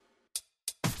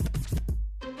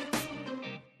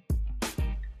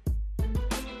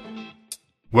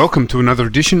Welcome to another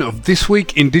edition of This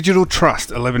Week in Digital Trust,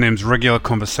 11M's regular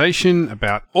conversation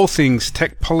about all things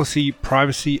tech policy,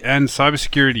 privacy and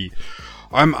cybersecurity.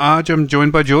 I'm Arj, I'm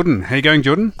joined by Jordan. How you going,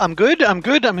 Jordan? I'm good.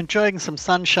 I'm enjoying some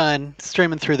sunshine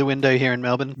streaming through the window here in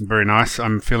Melbourne. Very nice.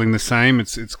 I'm feeling the same.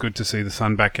 It's good to see the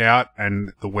sun back out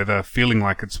and the weather feeling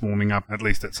like it's warming up, at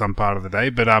least at some part of the day.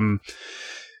 But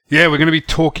yeah, we're going to be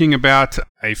talking about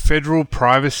a federal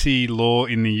privacy law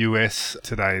in the US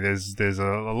today. There's a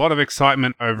lot of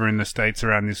excitement over in the States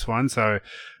around this one, so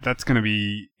that's going to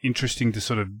be interesting to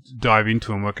sort of dive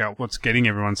into and work out what's getting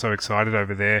everyone so excited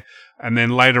over there. And then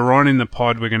later on in the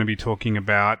pod, we're going to be talking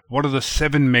about what are the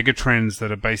 7 megatrends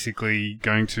that are basically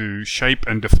going to shape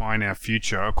and define our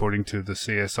future, according to the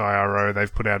CSIRO.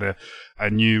 They've put out a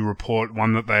new report,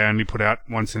 one that they only put out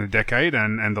once in a decade,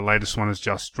 and the latest one has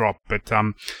just dropped. But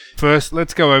first,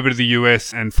 let's go over to the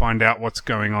US and find out what's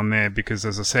going on there, because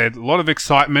as I said, a lot of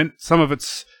excitement. Some of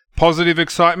it's positive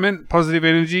excitement, positive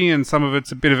energy, and some of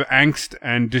it's a bit of angst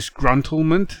and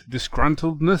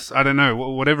disgruntledness. I don't know,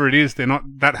 whatever it is, they're not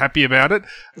that happy about it.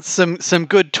 Some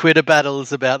good Twitter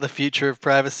battles about the future of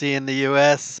privacy in the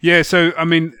US. Yeah, so, I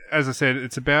mean, as I said,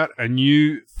 it's about a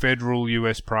new federal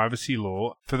US privacy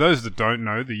law. For those that don't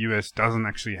know, the US doesn't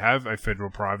actually have a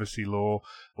federal privacy law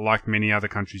like many other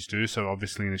countries do. So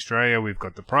obviously in Australia, we've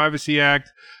got the Privacy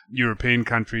Act. European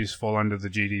countries fall under the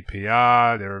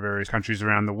GDPR. There are various countries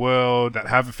around the world that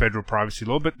have a federal privacy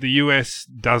law, but the US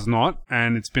does not.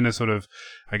 And it's been a sort of,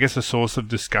 I guess, a source of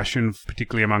discussion,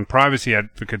 particularly among privacy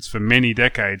advocates for many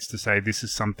decades, to say this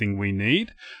is something we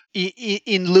need.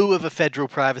 In lieu of a federal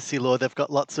privacy law, they've got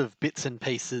lots of bits and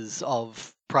pieces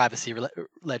of privacy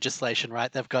legislation, right?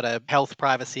 They've got a Health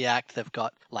Privacy Act, they've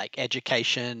got like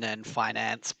education and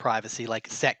finance privacy, like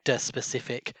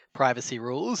sector-specific privacy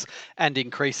rules, and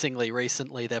increasingly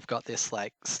recently they've got this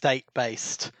like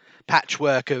state-based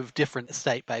patchwork of different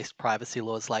state-based privacy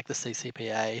laws like the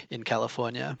CCPA in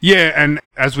California. Yeah, and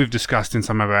as we've discussed in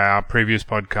some of our previous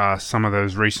podcasts, some of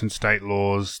those recent state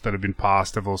laws that have been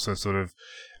passed have also sort of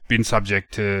been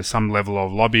subject to some level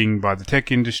of lobbying by the tech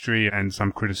industry and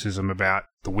some criticism about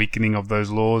the weakening of those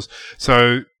laws.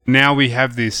 So now we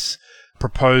have this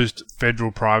proposed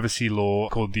federal privacy law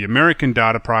called the American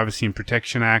Data Privacy and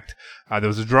Protection Act. There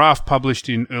was a draft published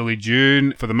in early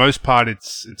June. For the most part,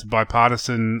 it's a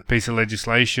bipartisan piece of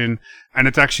legislation, and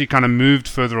it's actually kind of moved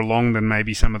further along than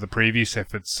maybe some of the previous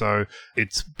efforts. So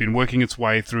it's been working its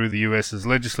way through the US's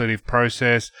legislative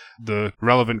process. The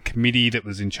relevant committee that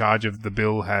was in charge of the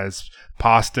bill has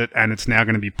passed it, and it's now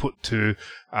going to be put to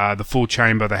the full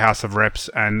chamber, the House of Reps,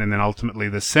 and then ultimately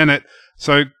the Senate.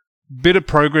 So bit of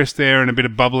progress there and a bit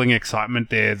of bubbling excitement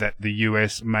there that the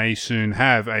US may soon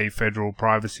have a federal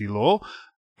privacy law.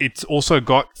 It's also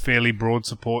got fairly broad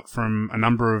support from a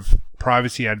number of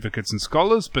privacy advocates and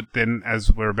scholars, but then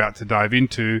as we're about to dive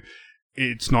into,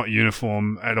 it's not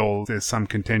uniform at all. There's some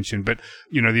contention. But,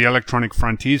 you know, the Electronic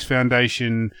Frontiers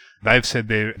Foundation, they've said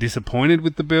they're disappointed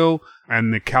with the bill,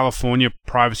 and the California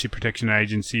Privacy Protection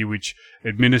Agency, which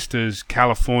administers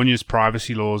California's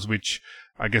privacy laws, which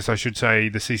I guess I should say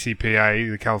the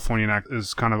CCPA, the Californian Act,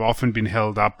 has kind of often been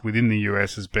held up within the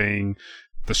US as being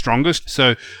the strongest.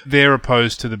 So they're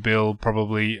opposed to the bill,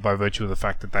 probably by virtue of the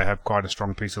fact that they have quite a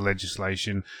strong piece of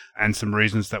legislation and some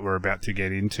reasons that we're about to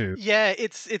get into. Yeah,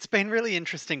 it's been really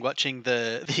interesting watching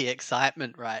the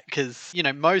excitement, right? Because, you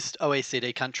know, most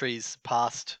OECD countries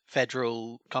passed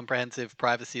federal comprehensive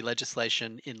privacy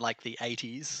legislation in like the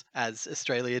 80s, as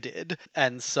Australia did.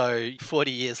 And so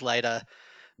 40 years later,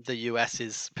 the US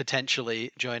is potentially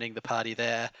joining the party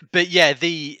there. But yeah,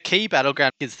 the key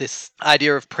battleground is this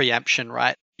idea of preemption,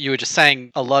 right? You were just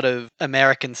saying a lot of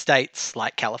American states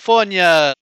like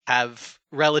California have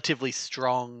relatively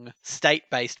strong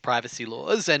state-based privacy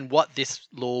laws, and what this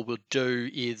law will do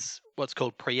is what's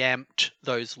called preempt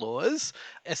those laws,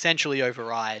 essentially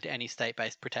override any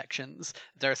state-based protections.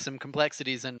 There are some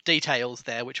complexities and details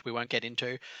there which we won't get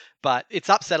into, but it's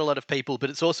upset a lot of people, but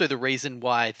it's also the reason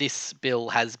why this bill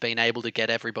has been able to get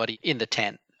everybody in the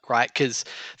tent, right? Because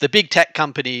the big tech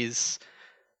companies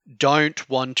don't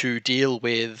want to deal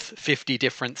with 50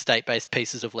 different state-based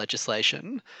pieces of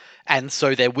legislation. And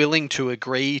so they're willing to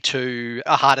agree to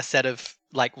a harder set of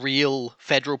like real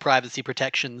federal privacy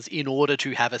protections in order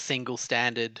to have a single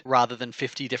standard rather than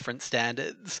 50 different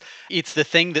standards. It's the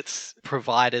thing that's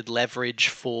provided leverage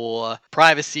for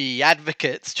privacy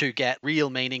advocates to get real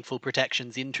meaningful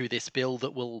protections into this bill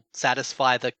that will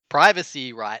satisfy the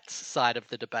privacy rights side of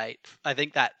the debate. I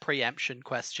think that preemption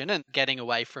question and getting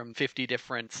away from 50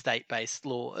 different state-based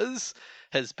laws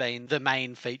has been the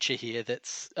main feature here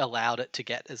that's allowed it to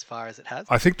get as far as it has.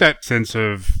 I think that sense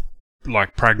of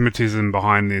like pragmatism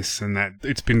behind this, and that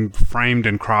it's been framed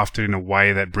and crafted in a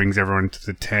way that brings everyone to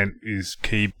the tent is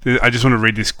key. I just want to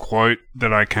read this quote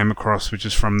that I came across, which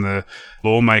is from the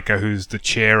lawmaker who's the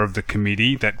chair of the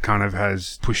committee that kind of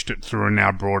has pushed it through and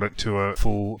now brought it to a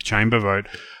full chamber vote.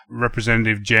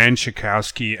 Representative Jan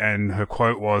Schakowsky, and her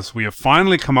quote was, "We have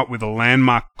finally come up with a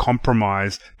landmark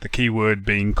compromise," the key word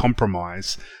being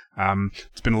compromise.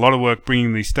 It's been a lot of work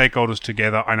bringing these stakeholders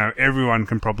together. I know everyone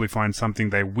can probably find something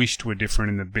they wished were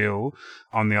different in the bill.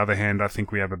 On the other hand, I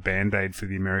think we have a band-aid for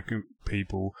the American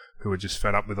people who are just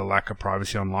fed up with the lack of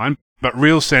privacy online. But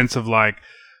real sense of like,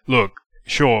 look,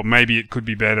 sure, maybe it could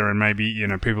be better and maybe, you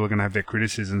know, people are going to have their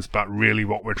criticisms, but really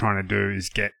what we're trying to do is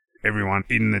get everyone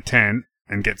in the tent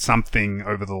and get something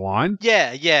over the line.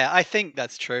 Yeah, I think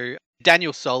that's true.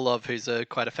 Daniel Solov, who's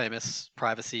quite a famous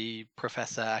privacy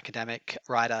professor, academic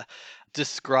writer,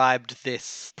 described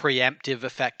this preemptive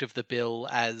effect of the bill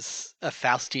as a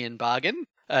Faustian bargain.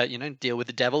 Deal with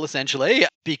the devil, essentially,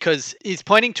 because he's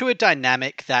pointing to a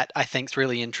dynamic that I think is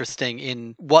really interesting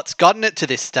in what's gotten it to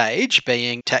this stage,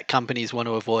 being tech companies want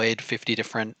to avoid 50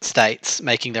 different states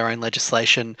making their own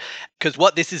legislation. Because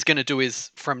what this is going to do is,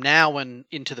 from now and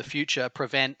into the future,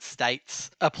 prevent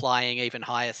states applying even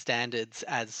higher standards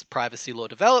as privacy law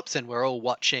develops, and we're all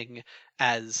watching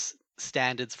as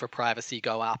standards for privacy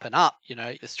go up and up. You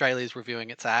know, Australia's reviewing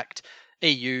its act.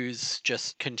 EU's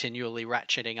just continually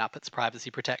ratcheting up its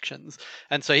privacy protections.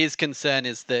 And so his concern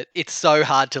is that it's so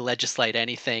hard to legislate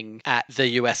anything at the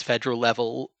US federal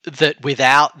level that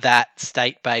without that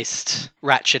state-based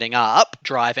ratcheting up,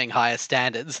 driving higher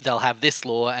standards, they'll have this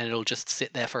law and it'll just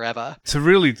sit there forever. It's a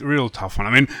real tough one. I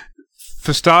mean,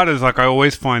 for starters, like I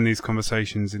always find these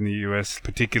conversations in the US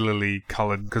particularly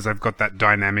coloured because they've got that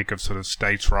dynamic of sort of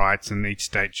states' rights, and each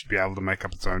state should be able to make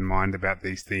up its own mind about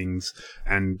these things.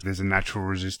 And there's a natural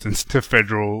resistance to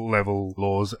federal level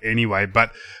laws anyway.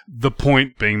 But the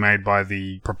point being made by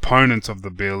the proponents of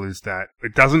the bill is that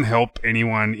it doesn't help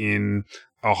anyone in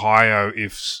Ohio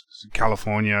if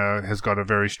California has got a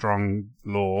very strong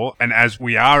law. And as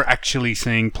we are actually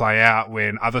seeing play out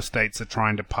when other states are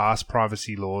trying to pass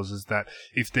privacy laws, is that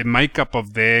if the makeup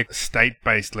of their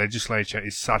state-based legislature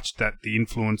is such that the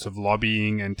influence of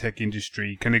lobbying and tech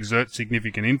industry can exert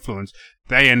significant influence,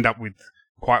 they end up with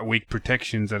quite weak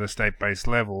protections at a state-based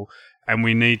level. And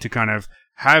we need to kind of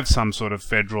have some sort of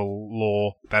federal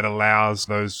law that allows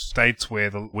those states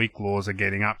where the weak laws are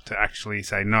getting up to actually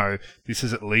say, no, this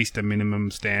is at least a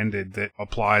minimum standard that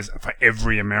applies for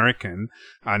every American,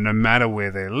 no matter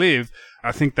where they live.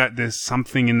 I think that there's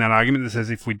something in that argument that says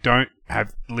if we don't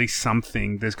have at least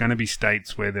something, there's going to be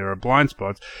states where there are blind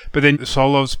spots. But then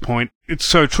Solov's point, it's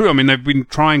so true. I mean, they've been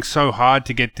trying so hard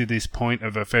to get to this point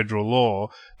of a federal law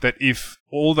that if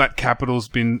all that capital's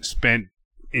been spent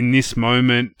in this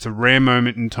moment, it's a rare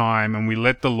moment in time, and we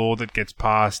let the law that gets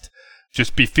passed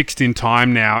just be fixed in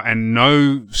time now, and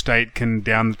no state can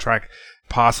down the track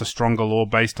pass a stronger law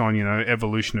based on,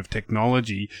 evolution of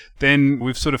technology, then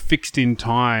we've sort of fixed in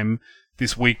time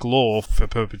this weak law for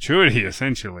perpetuity,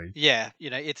 essentially. Yeah,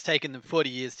 it's taken them 40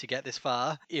 years to get this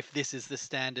far. If this is the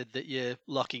standard that you're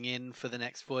locking in for the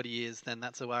next 40 years, then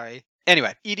that's a worry.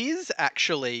 Anyway, it is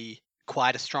actually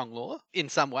quite a strong law in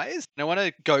some ways. And I want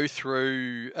to go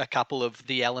through a couple of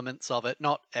the elements of it,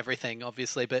 not everything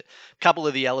obviously, but a couple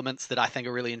of the elements that I think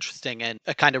are really interesting and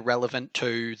are kind of relevant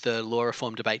to the law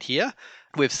reform debate here.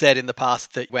 We've said in the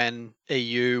past that when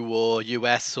EU or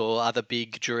US or other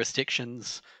big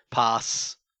jurisdictions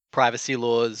pass privacy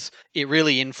laws, it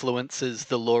really influences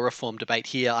the law reform debate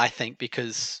here, I think,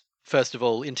 because first of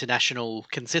all, international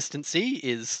consistency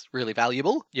is really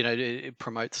valuable. It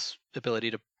promotes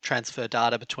ability to transfer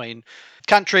data between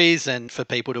countries and for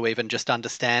people to even just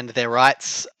understand their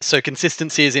rights. So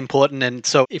consistency is important. And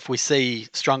so if we see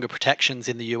stronger protections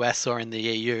in the US or in the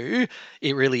EU,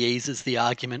 it really eases the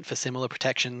argument for similar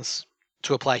protections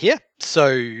to apply here.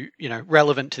 So,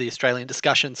 relevant to the Australian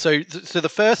discussion. So the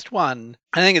first one,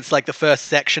 I think it's like the first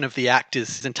section of the Act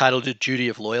is entitled a duty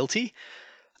of loyalty,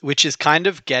 which is kind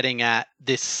of getting at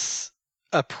this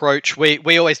approach.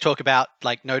 We always talk about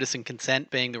like notice and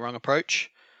consent being the wrong approach,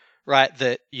 right?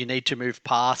 That you need to move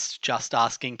past just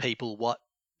asking people what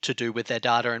to do with their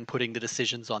data and putting the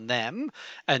decisions on them,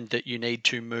 and that you need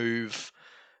to move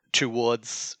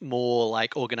towards more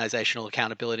like organizational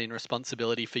accountability and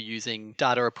responsibility for using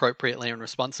data appropriately and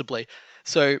responsibly.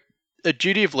 So a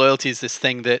duty of loyalty is this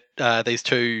thing that these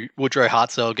two, Woodrow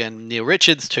Hartzog and Neil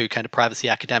Richards, two kind of privacy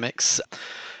academics,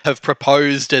 have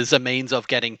proposed as a means of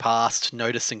getting past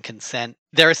notice and consent.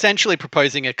 They're essentially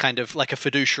proposing a kind of like a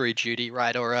fiduciary duty,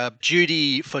 right? Or a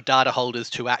duty for data holders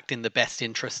to act in the best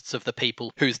interests of the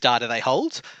people whose data they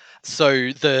hold.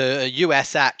 So the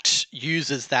US Act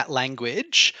uses that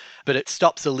language, but it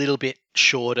stops a little bit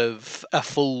short of a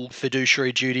full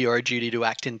fiduciary duty or a duty to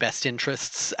act in best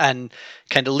interests, and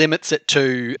kind of limits it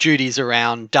to duties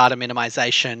around data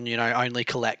minimization, only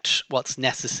collect what's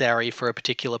necessary for a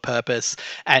particular purpose,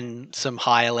 and some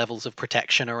higher levels of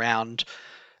protection around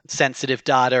sensitive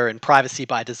data and privacy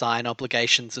by design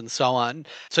obligations and so on.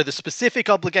 So the specific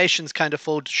obligations kind of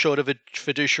fall short of a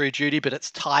fiduciary duty, but it's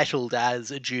titled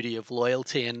as a duty of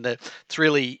loyalty, and it's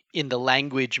really in the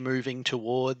language moving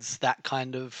towards that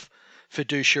kind of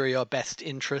fiduciary or best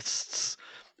interests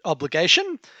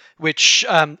obligation, which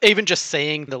even just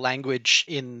seeing the language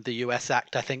in the US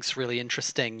Act, I think is really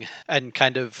interesting and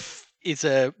kind of is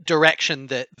a direction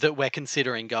that we're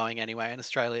considering going anyway in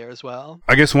Australia as well.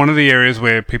 I guess one of the areas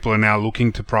where people are now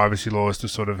looking to privacy laws to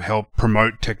sort of help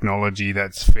promote technology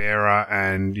that's fairer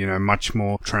and, much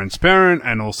more transparent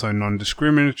and also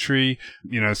non-discriminatory,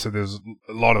 so there's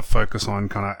a lot of focus on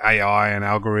kind of AI and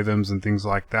algorithms and things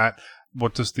like that.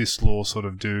 What does this law sort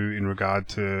of do in regard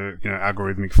to,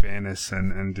 algorithmic fairness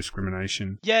and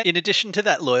discrimination? Yeah, in addition to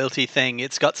that loyalty thing,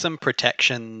 it's got some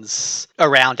protections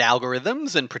around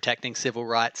algorithms and protecting civil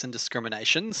rights and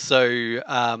discrimination. So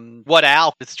what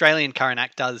our Australian Current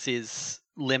Act does is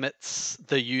limits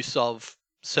the use of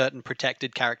certain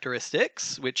protected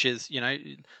characteristics, which is,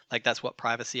 that's what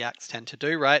privacy acts tend to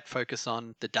do, right? Focus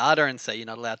on the data and say you're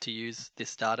not allowed to use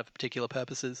this data for particular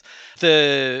purposes.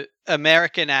 The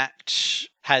American Act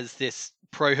has this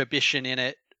prohibition in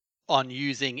it on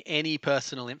using any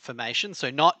personal information, so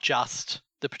not just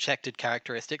the protected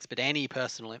characteristics, but any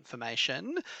personal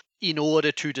information in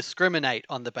order to discriminate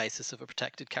on the basis of a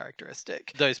protected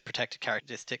characteristic. Those protected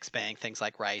characteristics being things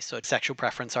like race or sexual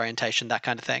preference, orientation, that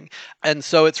kind of thing. And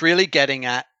so it's really getting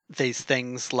at these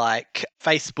things like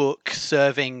Facebook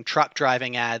serving truck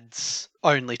driving ads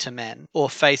only to men, or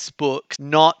Facebook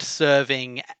not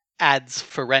serving ads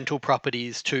for rental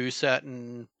properties to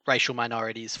certain racial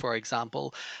minorities, for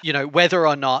example. Whether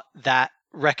or not that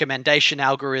recommendation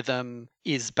algorithm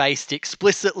is based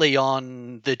explicitly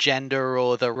on the gender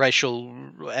or the racial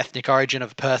ethnic origin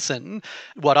of a person,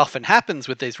 what often happens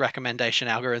with these recommendation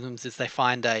algorithms is they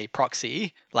find a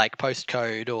proxy like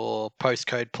postcode or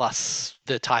postcode plus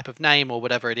the type of name or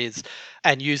whatever it is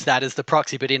and use that as the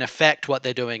proxy. But in effect, what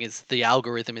they're doing is the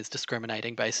algorithm is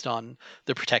discriminating based on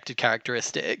the protected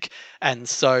characteristic. And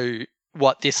so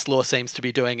what this law seems to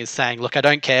be doing is saying, look, I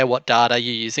don't care what data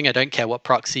you're using. I don't care what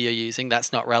proxy you're using.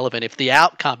 That's not relevant. If the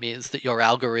outcome is that your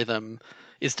algorithm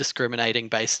is discriminating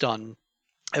based on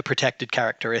a protected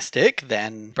characteristic,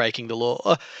 then breaking the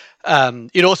law.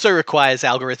 It also requires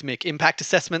algorithmic impact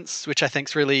assessments, which I think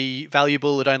is really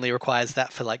valuable. It only requires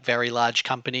that for very large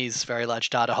companies, very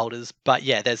large data holders. But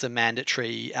yeah, there's a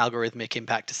mandatory algorithmic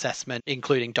impact assessment,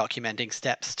 including documenting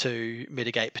steps to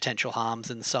mitigate potential harms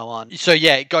and so on. So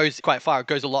yeah, it goes quite far. It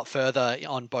goes a lot further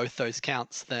on both those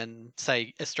counts than,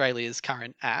 say, Australia's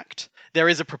current act. There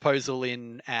is a proposal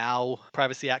in our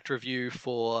Privacy Act review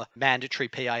for mandatory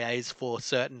PIAs for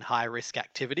certain high-risk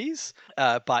activities,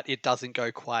 but it doesn't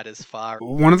go quite as far.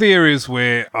 One of the areas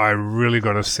where I really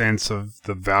got a sense of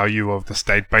the value of the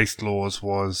state-based laws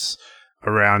was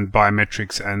around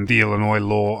biometrics and the Illinois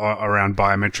law around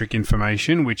biometric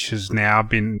information, which has now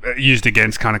been used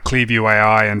against kind of Clearview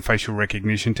AI and facial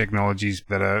recognition technologies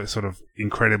that are sort of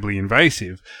incredibly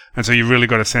invasive. And so you really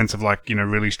got a sense of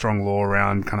really strong law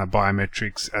around kind of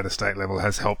biometrics at a state level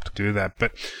has helped do that.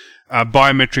 But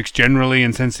biometrics generally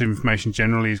and sensitive information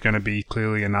generally is going to be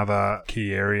clearly another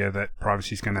key area that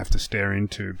privacy is going to have to stare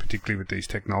into, particularly with these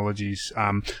technologies.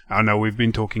 I know we've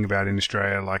been talking about in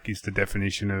Australia, is the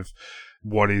definition of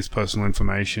what is personal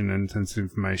information and sensitive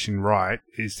information right?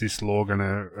 Is this law going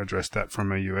to address that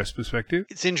from a US perspective?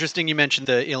 It's interesting you mentioned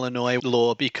the Illinois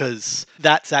law because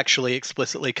that's actually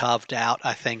explicitly carved out,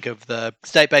 I think, of the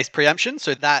state-based preemption.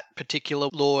 So that particular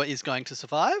law is going to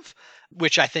survive,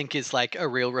 which I think is a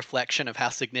real reflection of how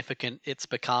significant it's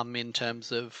become in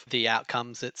terms of the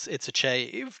outcomes it's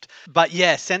achieved. But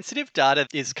yeah, sensitive data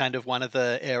is kind of one of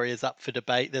the areas up for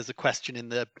debate. There's a question in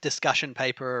the discussion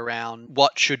paper around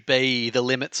what should be the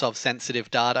limits of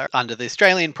sensitive data under the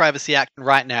Australian Privacy Act.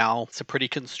 Right now, it's a pretty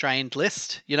constrained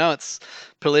list. It's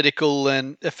political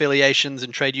and affiliations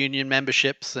and trade union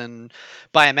memberships and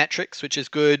biometrics, which is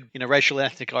good, racial,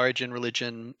 ethnic origin,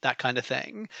 religion, that kind of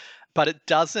thing. But it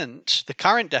doesn't, the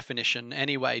current definition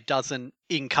anyway, doesn't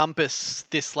encompass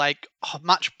this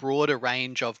much broader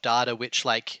range of data, which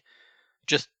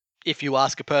just if you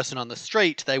ask a person on the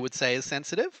street, they would say is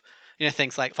sensitive.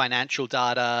 things like financial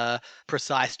data,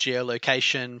 precise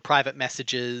geolocation, private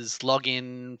messages,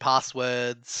 login,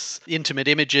 passwords, intimate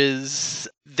images.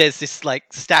 There's this like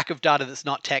stack of data that's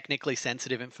not technically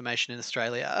sensitive information in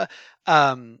Australia.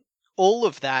 All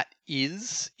of that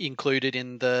is included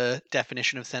in the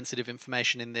definition of sensitive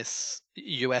information in this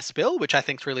US bill, which I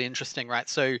think is really interesting, right?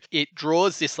 So it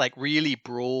draws this like really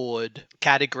broad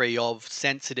category of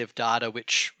sensitive data,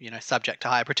 which, subject to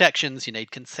higher protections, you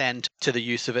need consent to the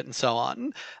use of it and so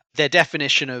on. Their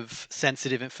definition of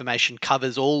sensitive information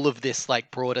covers all of this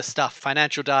like broader stuff: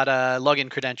 financial data,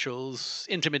 login credentials,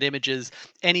 intimate images.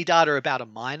 Any data about a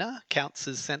minor counts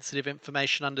as sensitive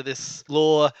information under this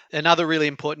law. Another really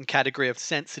important category of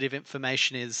sensitive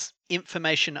information is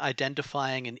information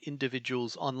identifying an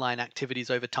individual's online activities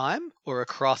over time or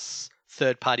across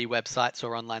third-party websites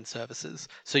or online services.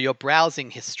 So your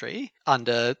browsing history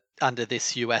under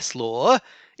this US law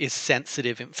is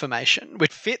sensitive information,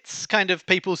 which fits kind of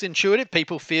people's intuitive.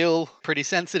 People feel pretty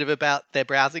sensitive about their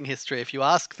browsing history if you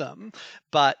ask them.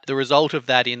 But the result of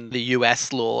that in the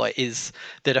US law is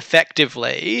that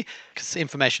effectively, because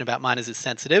information about minors is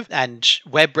sensitive and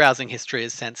web browsing history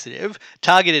is sensitive,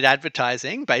 targeted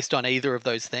advertising based on either of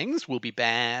those things will be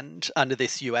banned under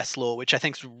this US law, which I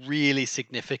think is really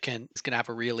significant. It's going to have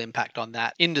a real impact on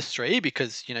that industry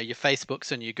because, your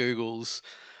Facebooks and your Googles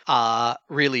are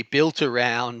really built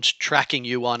around tracking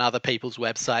you on other people's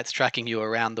websites, tracking you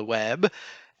around the web,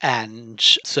 and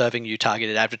serving you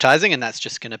targeted advertising, and that's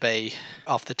just going to be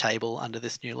off the table under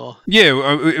this new law. Yeah,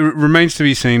 it remains to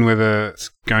be seen whether it's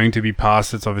going to be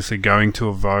passed. It's obviously going to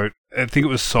a vote. I think it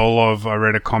was Solov, I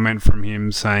read a comment from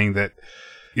him saying that,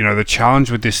 the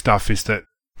challenge with this stuff is that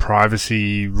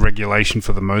privacy regulation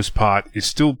for the most part is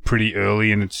still pretty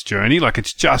early in its journey. Like,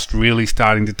 it's just really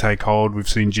starting to take hold. We've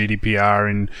seen GDPR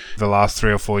in the last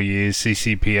 3 or 4 years,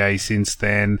 CCPA since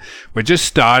then. We're just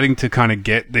starting to kind of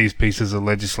get these pieces of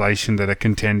legislation that are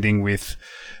contending with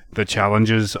the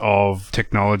challenges of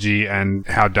technology and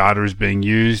how data is being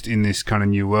used in this kind of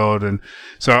new world. And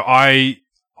so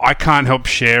I can't help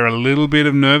share a little bit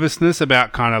of nervousness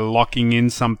about kind of locking in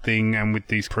something and with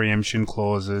these preemption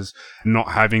clauses,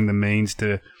 not having the means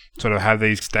to sort of have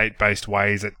these state-based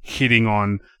ways at hitting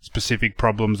on specific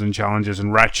problems and challenges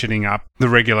and ratcheting up the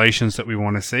regulations that we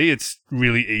want to see. It's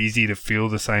really easy to feel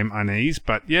the same unease,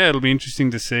 but yeah, it'll be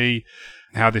interesting to see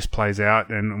how this plays out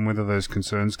and whether those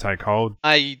concerns take hold.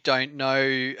 I don't know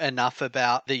enough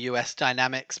about the US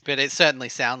dynamics, but it certainly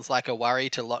sounds like a worry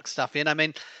to lock stuff in. I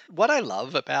mean, what I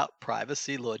love about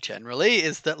privacy law generally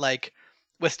is that, like,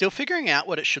 we're still figuring out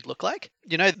what it should look like.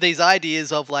 These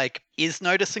ideas of like, is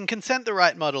notice and consent the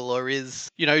right model? Or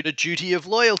is, the duty of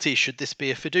loyalty? Should this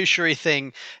be a fiduciary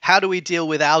thing? How do we deal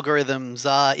with algorithms?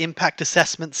 Are impact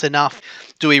assessments enough?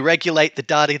 Do we regulate the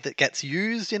data that gets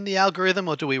used in the algorithm,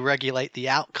 or do we regulate the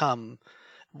outcome?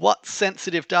 What's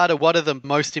sensitive data? What are the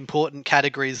most important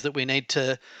categories that we need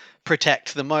to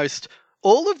protect the most?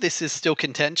 All of this is still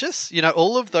contentious.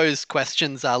 All of those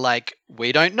questions are like,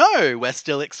 we don't know. We're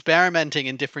still experimenting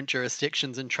in different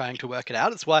jurisdictions and trying to work it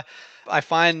out. It's why I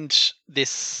find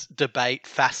this debate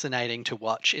fascinating to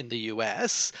watch in the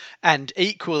US, and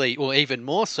equally, or even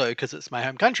more so because it's my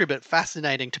home country, but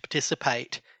fascinating to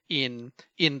participate in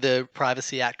the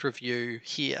Privacy Act review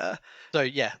here. So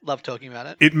yeah, love talking about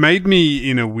it. It made me,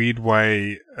 in a weird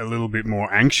way, a little bit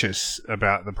more anxious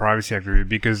about the Privacy Act review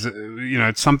because,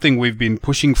 it's something we've been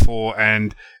pushing for,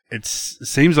 and it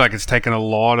seems like it's taken a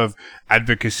lot of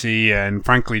advocacy and,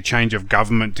 frankly, change of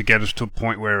government to get us to a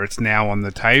point where it's now on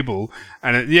the table.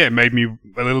 And it made me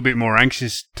a little bit more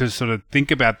anxious to sort of think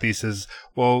about this as,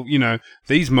 well,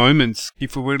 these moments,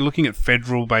 if we're looking at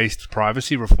federal-based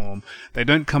privacy reform, they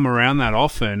don't come around that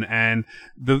often, and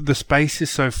the space is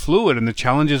so fluid, and the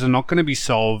challenges are not going to be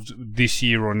solved this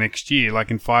year or next year.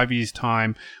 Like, in 5 years'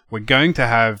 time, we're going to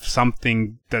have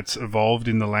something that's evolved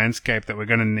in the landscape that we're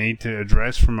going to need to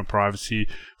address from a privacy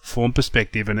reform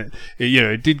perspective. And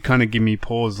it did kind of give me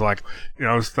pause. Like,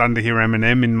 I was starting to hear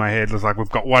Eminem in my head. It was like, we've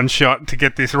got one shot to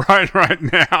get this right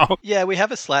now. Yeah, we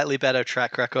have a slightly better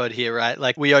track record here, right?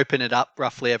 Like, we open it up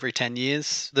roughly every 10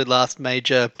 years. The last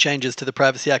major changes to the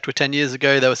Privacy Act were 10 years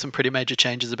ago. There were some pretty major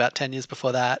changes about 10 years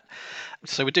before that.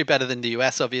 So we do better than the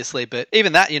US, obviously, but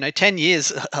even that, 10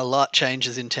 years, a lot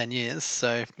changes in 10 years.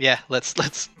 So yeah, let's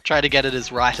try to get it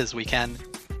as right as we can.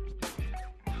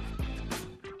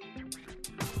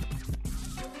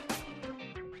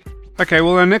 Okay,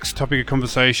 well, our next topic of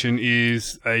conversation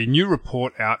is a new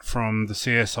report out from the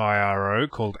CSIRO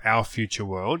called Our Future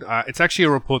World. It's actually a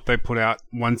report they put out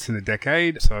once in a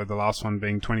decade, so the last one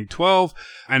being 2012,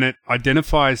 and it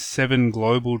identifies 7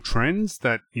 global trends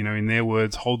that, in their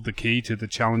words, hold the key to the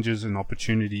challenges and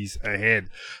opportunities ahead.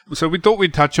 So we thought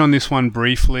we'd touch on this one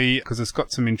briefly because it's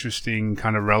got some interesting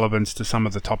kind of relevance to some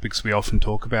of the topics we often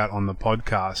talk about on the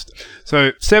podcast.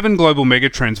 So 7 global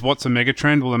megatrends. What's a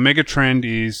megatrend? Well, a megatrend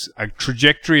is a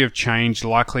trajectory of change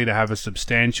likely to have a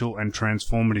substantial and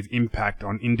transformative impact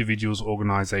on individuals,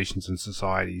 organizations, and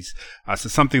societies. So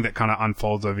something that kind of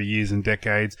unfolds over years and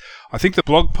decades. I think the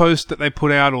blog post that they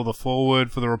put out, or the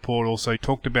foreword for the report, also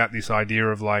talked about this idea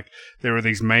of like there are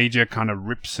these major kind of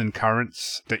rips and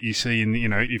currents that you see in,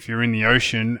 if you're in the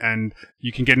ocean, and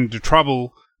you can get into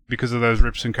trouble because of those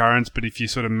rips and currents, but if you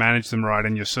sort of manage them right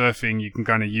and you're surfing, you can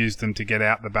kind of use them to get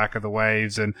out the back of the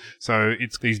waves. And so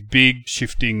it's these big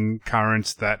shifting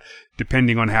currents that,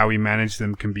 depending on how we manage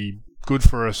them, can be good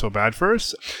for us or bad for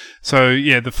us. So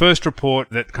yeah, the first report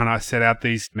that kind of set out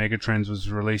these megatrends was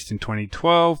released in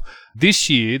 2012. This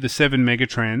year, the 7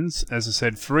 megatrends, as I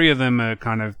said, 3 of them are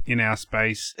kind of in our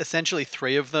space. Essentially,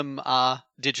 3 of them are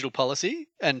digital policy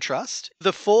and trust.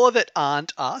 The 4 that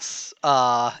aren't us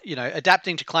are,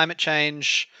 adapting to climate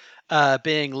change,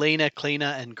 being leaner,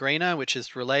 cleaner, and greener, which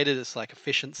is related. It's like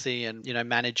efficiency and,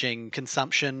 managing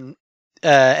consumption.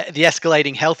 The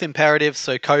escalating health imperatives,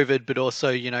 so COVID, but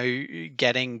also,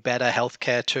 getting better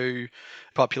healthcare to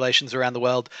populations around the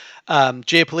world.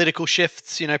 Geopolitical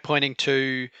shifts, pointing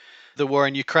to the war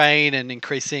in Ukraine and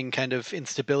increasing kind of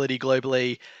instability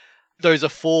globally. Those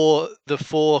are the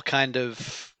four kind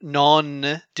of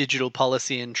non-digital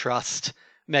policy and trust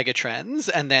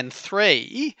megatrends. And then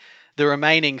the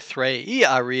remaining 3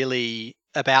 are really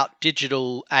about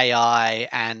digital, AI,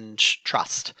 and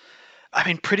trust. I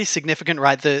mean, pretty significant,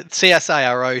 right? The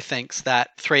CSIRO thinks that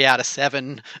 3 out of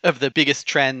 7 of the biggest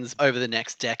trends over the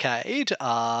next decade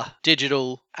are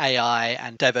digital, AI,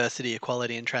 and diversity,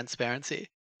 equality, and transparency.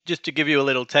 Just to give you a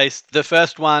little taste, the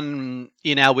first one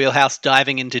in our wheelhouse,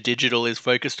 diving into digital, is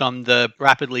focused on the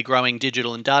rapidly growing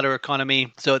digital and data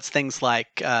economy. So it's things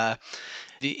like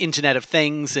the Internet of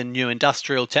Things and new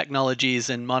industrial technologies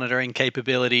and monitoring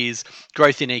capabilities,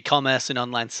 growth in e-commerce and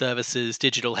online services,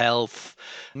 digital health,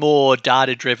 more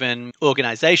data-driven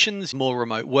organizations, more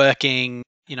remote working,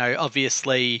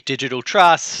 obviously digital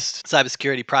trust,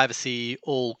 cybersecurity, privacy,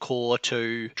 all core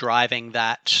to driving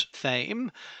that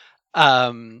theme.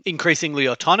 Increasingly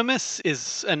autonomous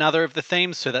is another of the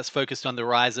themes. So that's focused on the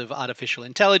rise of artificial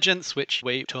intelligence, which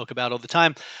we talk about all the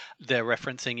time. They're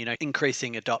referencing,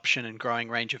 increasing adoption and growing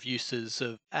range of uses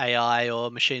of AI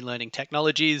or machine learning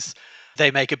technologies. They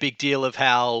make a big deal of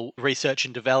how research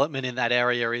and development in that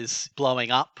area is blowing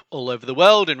up all over the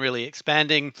world and really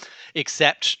expanding,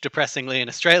 except depressingly in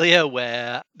Australia,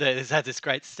 where there's had this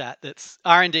great stat that's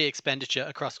R&D expenditure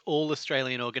across all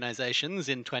Australian organisations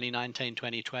in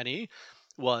 2019-2020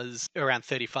 was around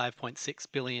 $35.6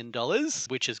 billion,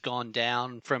 which has gone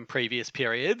down from previous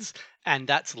periods. And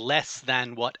that's less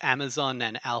than what Amazon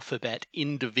and Alphabet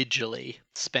individually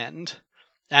spend.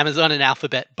 Amazon and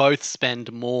Alphabet both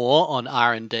spend more on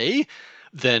R&D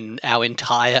than our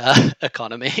entire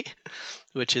economy,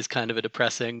 which is kind of a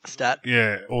depressing stat.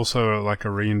 Yeah, also like a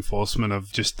reinforcement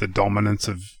of just the dominance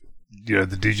of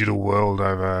the digital world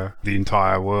over the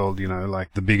entire world.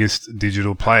 Like the biggest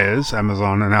digital players,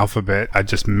 Amazon and Alphabet, are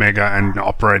just mega and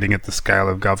operating at the scale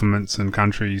of governments and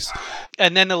countries.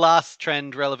 And then the last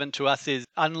trend relevant to us is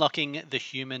unlocking the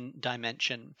human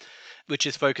dimension, which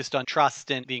is focused on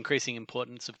trust and the increasing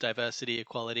importance of diversity,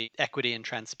 equality, equity, and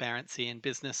transparency in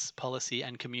business policy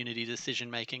and community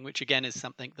decision-making, which again is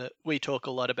something that we talk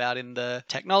a lot about in the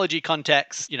technology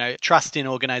context. Trust in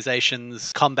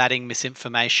organizations, combating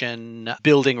misinformation,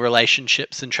 building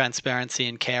relationships and transparency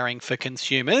and caring for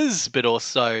consumers, but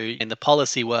also in the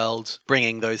policy world,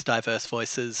 bringing those diverse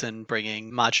voices and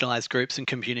bringing marginalized groups and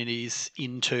communities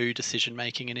into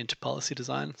decision-making and into policy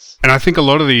designs. And I think a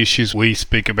lot of the issues we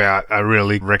speak about are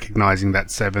really recognizing that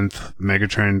 7th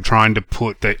megatrend, trying to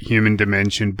put that human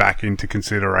dimension back into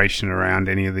consideration around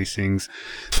any of these things.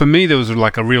 For me, there was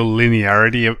like a real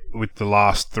linearity with the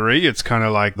last 3. It's kind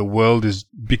of like the world is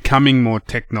becoming more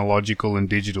technological and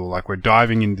digital. Like we're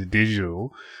diving into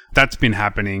digital. That's been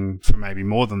happening for maybe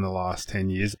more than the last 10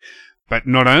 years. But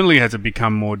not only has it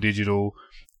become more digital,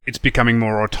 it's becoming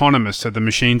more autonomous. So the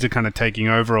machines are kind of taking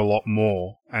over a lot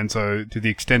more. And so to the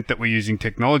extent that we're using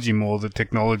technology more, the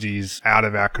technology is out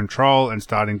of our control and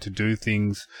starting to do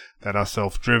things that are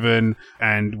self-driven.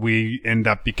 And we end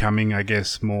up becoming, I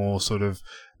guess, more sort of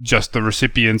just the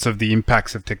recipients of the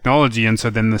impacts of technology. And so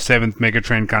then the seventh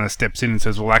megatrend kind of steps in and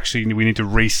says, well, actually, we need to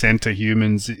recenter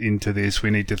humans into this. We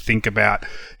need to think about,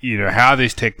 how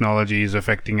this technology is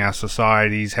affecting our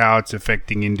societies, how it's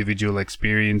affecting individual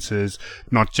experiences,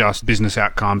 not just business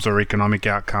outcomes or economic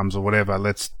outcomes or whatever.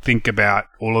 Let's think about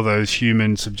all of those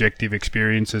human subjective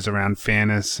experiences around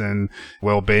fairness and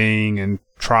well-being and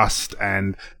trust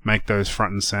and make those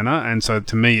front and center. And so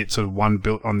to me, it's sort of one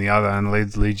built on the other and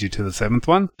leads you to the seventh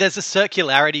one. There's a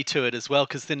circularity to it as well,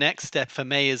 because the next step for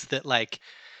me is that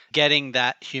getting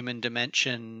that human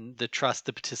dimension, the trust,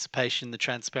 the participation, the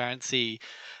transparency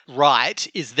right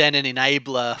is then an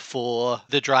enabler for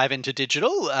the drive into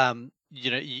digital.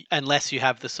 Unless you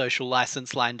have the social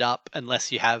license lined up,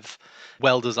 unless you have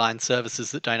well-designed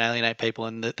services that don't alienate people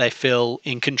and that they feel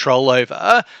in control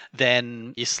over,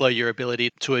 then you slow your ability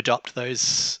to adopt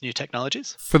those new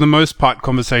technologies. For the most part,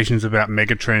 conversations about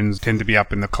megatrends tend to be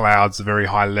up in the clouds, a very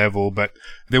high level, but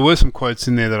there were some quotes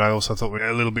in there that I also thought were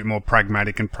a little bit more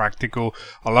pragmatic and practical.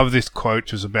 I love this quote,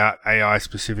 which was about AI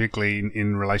specifically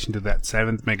in relation to that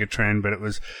seventh megatrend, but it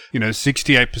was,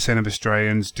 68% of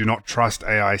Australians do not trust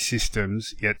AI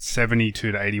systems, yet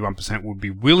 72 to 81% would be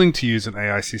willing to use an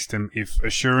AI system if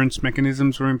assurance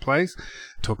mechanisms were in place.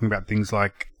 Talking about things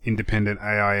like independent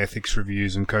AI ethics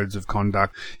reviews and codes of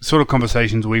conduct, sort of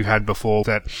conversations we've had before,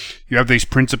 that you have these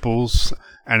principles,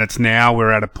 and it's now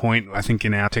we're at a point, I think,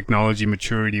 in our technology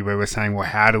maturity where we're saying, well,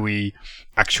 how do we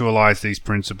actualize these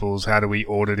principles? How do we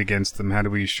audit against them? How do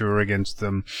we assure against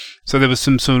them? So there was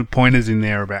some sort of pointers in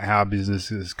there about how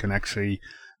businesses can actually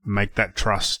make that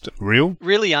trust real.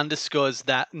 Really underscores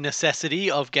that necessity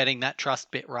of getting that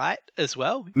trust bit right as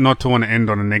well. Not to want to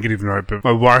end on a negative note, but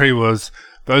my worry was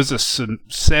those are some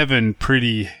 7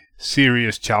 pretty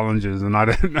serious challenges, and I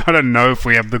don't know if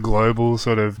we have the global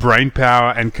sort of brain power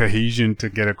and cohesion to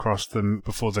get across them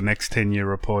before the next 10-year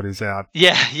report is out.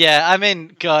 Yeah. I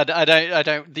mean, God, I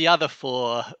don't. The other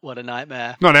 4, what a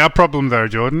nightmare. Not our problem though,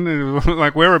 Jordan.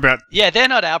 We're about. Yeah, they're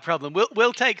not our problem.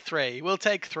 We'll take 3. We'll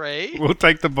take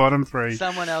the bottom 3.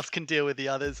 Someone else can deal with the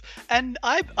others. And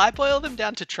I boil them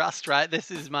down to trust, right?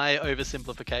 This is my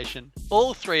oversimplification.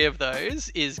 All 3 of those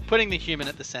is putting the human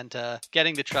at the center,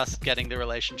 getting the trust, getting the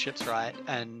relationships right,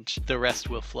 and the rest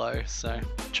will flow. So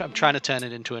I'm trying to turn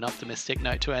it into an optimistic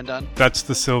note to end on. That's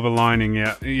the silver lining,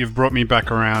 yeah. You've brought me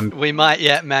back around. We might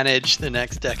yet manage the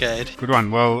next decade. Good one.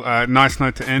 Well, nice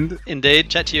note to end. Indeed.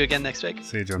 Chat to you again next week.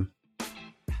 See you, John.